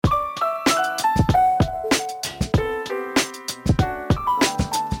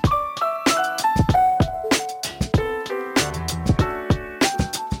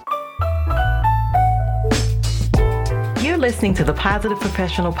listening to the Positive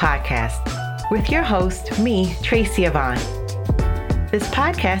Professional Podcast with your host, me, Tracy Yvonne. This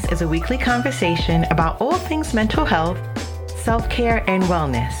podcast is a weekly conversation about all things mental health, self-care, and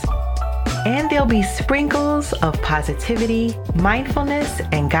wellness. And there'll be sprinkles of positivity, mindfulness,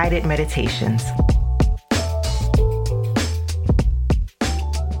 and guided meditations.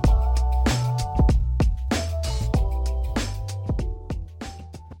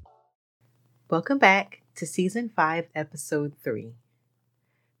 Welcome back to Season 5, Episode 3.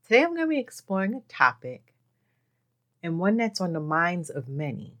 Today I'm going to be exploring a topic and one that's on the minds of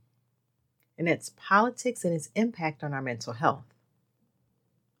many, and it's politics and its impact on our mental health.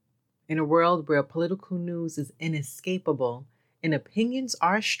 In a world where political news is inescapable and opinions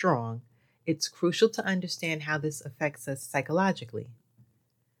are strong, it's crucial to understand how this affects us psychologically.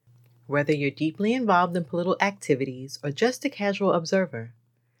 Whether you're deeply involved in political activities or just a casual observer,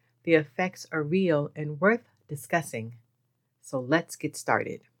 the effects are real and worth discussing. So let's get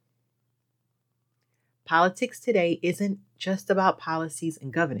started. Politics today isn't just about policies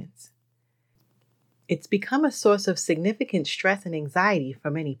and governance. It's become a source of significant stress and anxiety for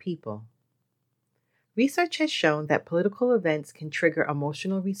many people. Research has shown that political events can trigger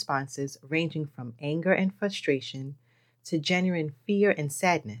emotional responses ranging from anger and frustration to genuine fear and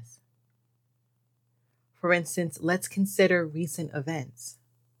sadness. For instance, let's consider recent events.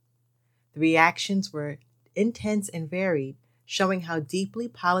 The reactions were intense and varied, showing how deeply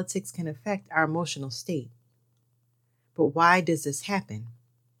politics can affect our emotional state. But why does this happen?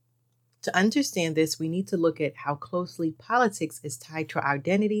 To understand this, we need to look at how closely politics is tied to our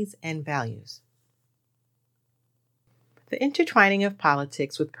identities and values. The intertwining of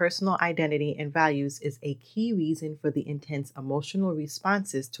politics with personal identity and values is a key reason for the intense emotional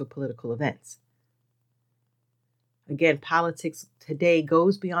responses to political events. Again, politics today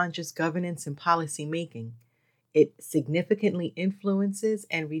goes beyond just governance and policy making. It significantly influences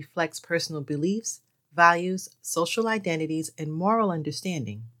and reflects personal beliefs, values, social identities, and moral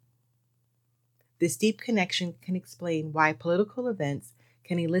understanding. This deep connection can explain why political events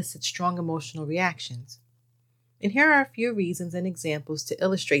can elicit strong emotional reactions. And here are a few reasons and examples to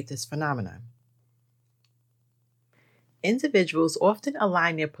illustrate this phenomenon. Individuals often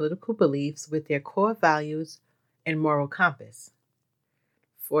align their political beliefs with their core values and moral compass.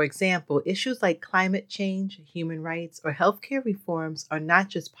 For example, issues like climate change, human rights, or healthcare reforms are not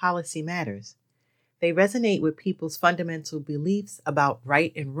just policy matters. They resonate with people's fundamental beliefs about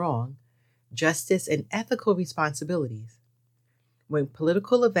right and wrong, justice, and ethical responsibilities. When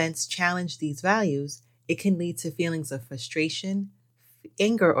political events challenge these values, it can lead to feelings of frustration,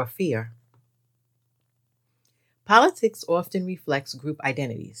 anger, or fear. Politics often reflects group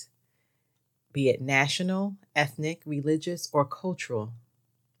identities, be it national, ethnic, religious, or cultural.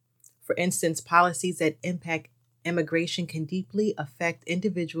 For instance, policies that impact immigration can deeply affect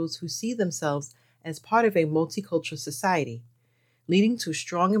individuals who see themselves as part of a multicultural society, leading to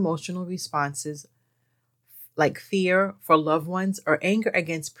strong emotional responses like fear for loved ones or anger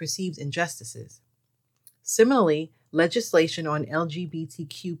against perceived injustices. Similarly, legislation on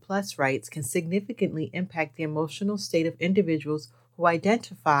LGBTQ+ rights can significantly impact the emotional state of individuals who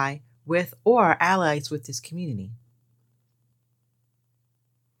identify with or are allies with this community.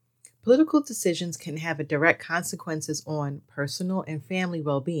 Political decisions can have direct consequences on personal and family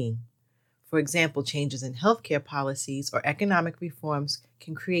well-being. For example, changes in healthcare policies or economic reforms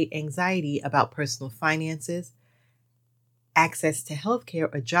can create anxiety about personal finances, access to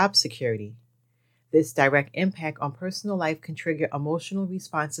healthcare, or job security. This direct impact on personal life can trigger emotional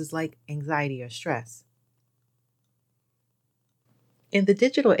responses like anxiety or stress. In the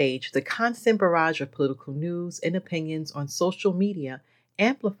digital age, the constant barrage of political news and opinions on social media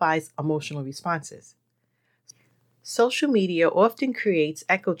amplifies emotional responses. Social media often creates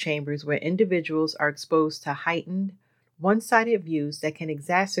echo chambers where individuals are exposed to heightened, one-sided views that can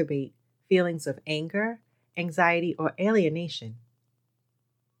exacerbate feelings of anger, anxiety, or alienation.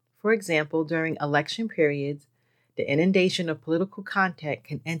 For example, during election periods, the inundation of political content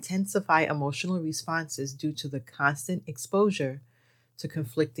can intensify emotional responses due to the constant exposure to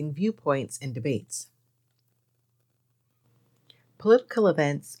conflicting viewpoints and debates. Political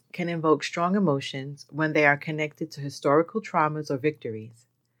events can invoke strong emotions when they are connected to historical traumas or victories.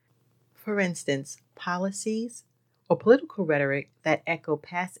 For instance, policies or political rhetoric that echo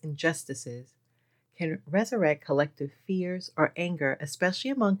past injustices can resurrect collective fears or anger,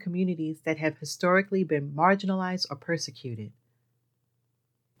 especially among communities that have historically been marginalized or persecuted.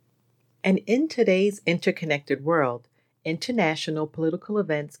 And in today's interconnected world, international political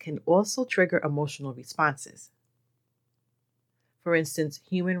events can also trigger emotional responses. For instance,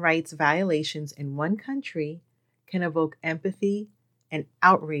 human rights violations in one country can evoke empathy and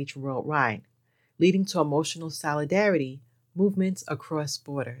outrage worldwide, leading to emotional solidarity movements across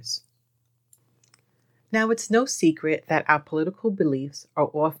borders. Now, it's no secret that our political beliefs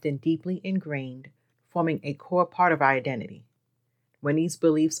are often deeply ingrained, forming a core part of our identity. When these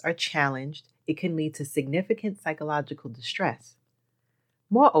beliefs are challenged, it can lead to significant psychological distress.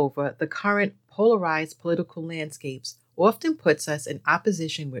 Moreover, the current polarized political landscapes often puts us in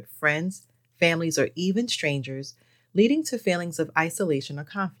opposition with friends, families, or even strangers, leading to feelings of isolation or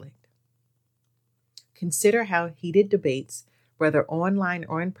conflict. Consider how heated debates, whether online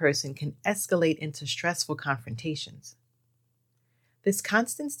or in person, can escalate into stressful confrontations. This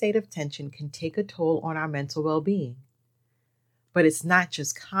constant state of tension can take a toll on our mental well-being. But it's not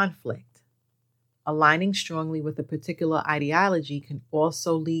just conflict. Aligning strongly with a particular ideology can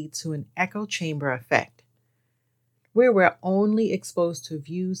also lead to an echo chamber effect, where we're only exposed to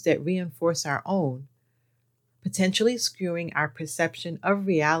views that reinforce our own, potentially skewing our perception of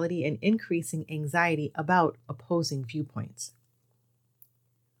reality and increasing anxiety about opposing viewpoints.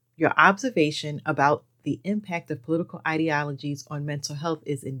 Your observation about the impact of political ideologies on mental health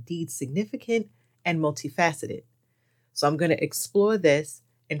is indeed significant and multifaceted. So I'm going to explore this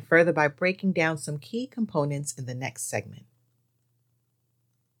and further by breaking down some key components in the next segment.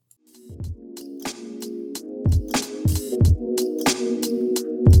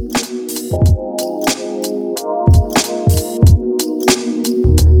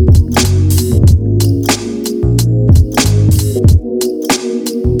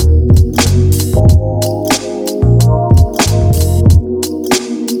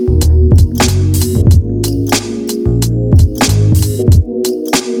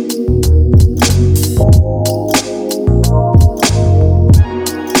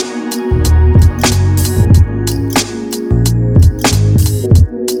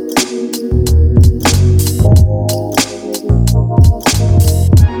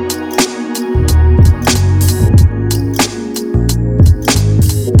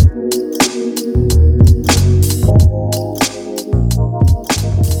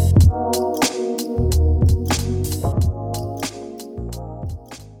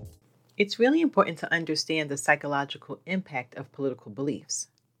 It's really important to understand the psychological impact of political beliefs.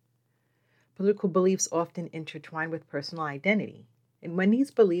 Political beliefs often intertwine with personal identity, and when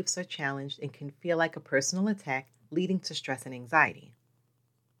these beliefs are challenged, it can feel like a personal attack, leading to stress and anxiety.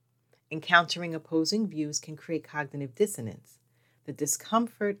 Encountering opposing views can create cognitive dissonance, the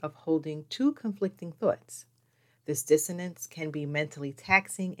discomfort of holding two conflicting thoughts. This dissonance can be mentally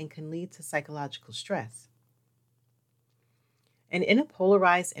taxing and can lead to psychological stress. And in a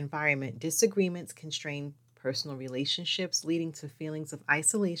polarized environment, disagreements can strain personal relationships, leading to feelings of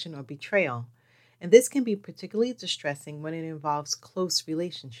isolation or betrayal. And this can be particularly distressing when it involves close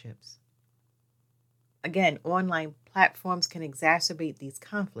relationships. Again, online platforms can exacerbate these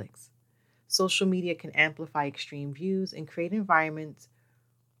conflicts. Social media can amplify extreme views and create environments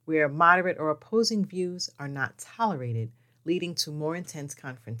where moderate or opposing views are not tolerated, leading to more intense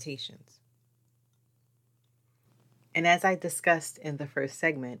confrontations. And as I discussed in the first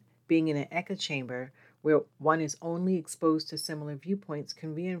segment, being in an echo chamber where one is only exposed to similar viewpoints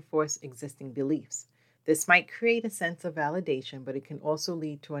can reinforce existing beliefs. This might create a sense of validation, but it can also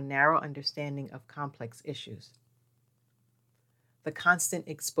lead to a narrow understanding of complex issues. The constant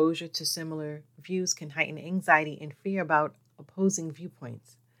exposure to similar views can heighten anxiety and fear about opposing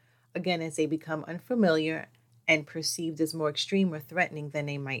viewpoints, again, as they become unfamiliar and perceived as more extreme or threatening than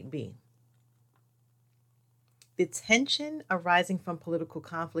they might be. The tension arising from political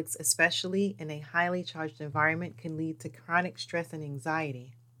conflicts, especially in a highly charged environment, can lead to chronic stress and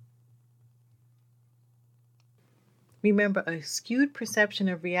anxiety. Remember, a skewed perception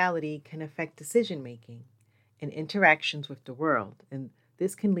of reality can affect decision-making and interactions with the world, and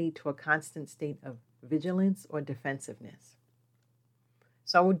this can lead to a constant state of vigilance or defensiveness.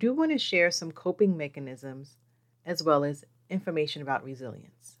 So I do want to share some coping mechanisms as well as information about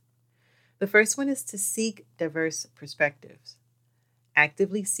resilience. The first one is to seek diverse perspectives.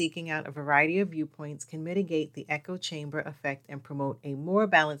 Actively seeking out a variety of viewpoints can mitigate the echo chamber effect and promote a more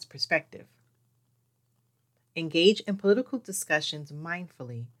balanced perspective. Engage in political discussions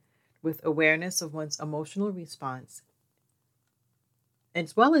mindfully with awareness of one's emotional response,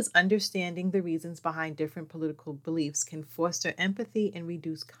 as well as understanding the reasons behind different political beliefs can foster empathy and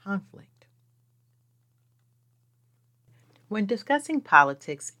reduce conflict. When discussing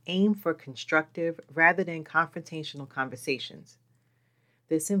politics, aim for constructive rather than confrontational conversations.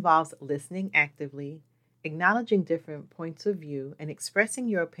 This involves listening actively, acknowledging different points of view, and expressing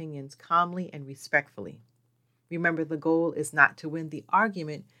your opinions calmly and respectfully. Remember, the goal is not to win the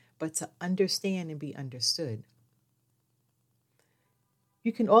argument, but to understand and be understood.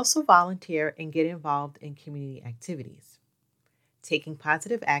 You can also volunteer and get involved in community activities. Taking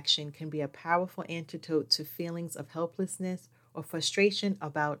positive action can be a powerful antidote to feelings of helplessness or frustration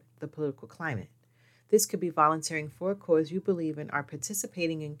about the political climate. This could be volunteering for a cause you believe in or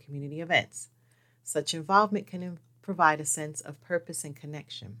participating in community events. Such involvement can provide a sense of purpose and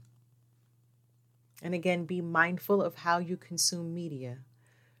connection. And again, be mindful of how you consume media.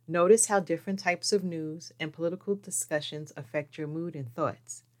 Notice how different types of news and political discussions affect your mood and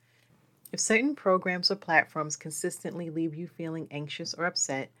thoughts. If certain programs or platforms consistently leave you feeling anxious or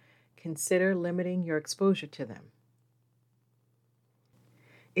upset, consider limiting your exposure to them.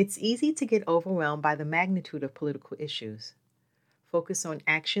 It's easy to get overwhelmed by the magnitude of political issues. Focus on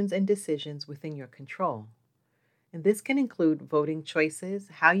actions and decisions within your control. And this can include voting choices,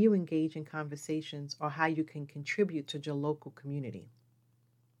 how you engage in conversations, or how you can contribute to your local community.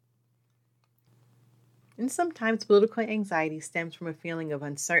 And sometimes political anxiety stems from a feeling of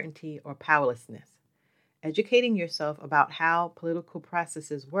uncertainty or powerlessness. Educating yourself about how political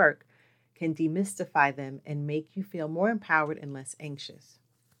processes work can demystify them and make you feel more empowered and less anxious.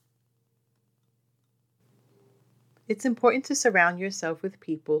 It's important to surround yourself with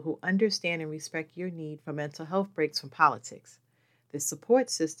people who understand and respect your need for mental health breaks from politics. This support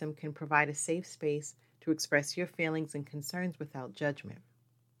system can provide a safe space to express your feelings and concerns without judgment.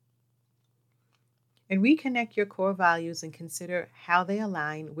 And reconnect your core values and consider how they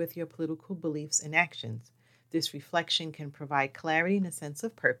align with your political beliefs and actions. This reflection can provide clarity and a sense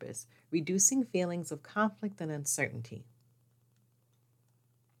of purpose, reducing feelings of conflict and uncertainty.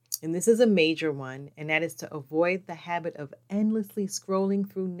 And this is a major one, and that is to avoid the habit of endlessly scrolling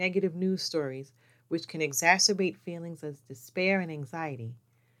through negative news stories, which can exacerbate feelings of despair and anxiety.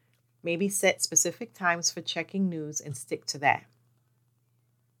 Maybe set specific times for checking news and stick to that.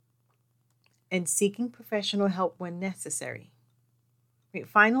 And seeking professional help when necessary.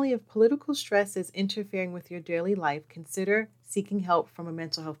 Finally, if political stress is interfering with your daily life, consider seeking help from a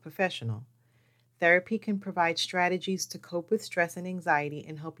mental health professional. Therapy can provide strategies to cope with stress and anxiety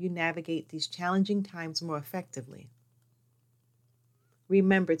and help you navigate these challenging times more effectively.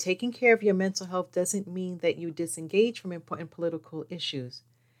 Remember, taking care of your mental health doesn't mean that you disengage from important political issues.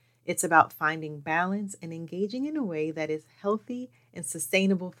 It's about finding balance and engaging in a way that is healthy and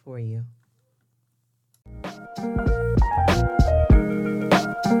sustainable for you.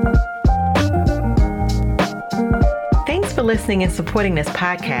 Thanks for listening and supporting this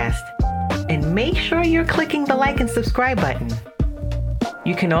podcast. And make sure you're clicking the like and subscribe button.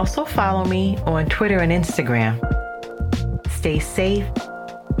 You can also follow me on Twitter and Instagram. Stay safe,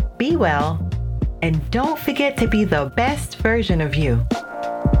 be well, and don't forget to be the best version of you.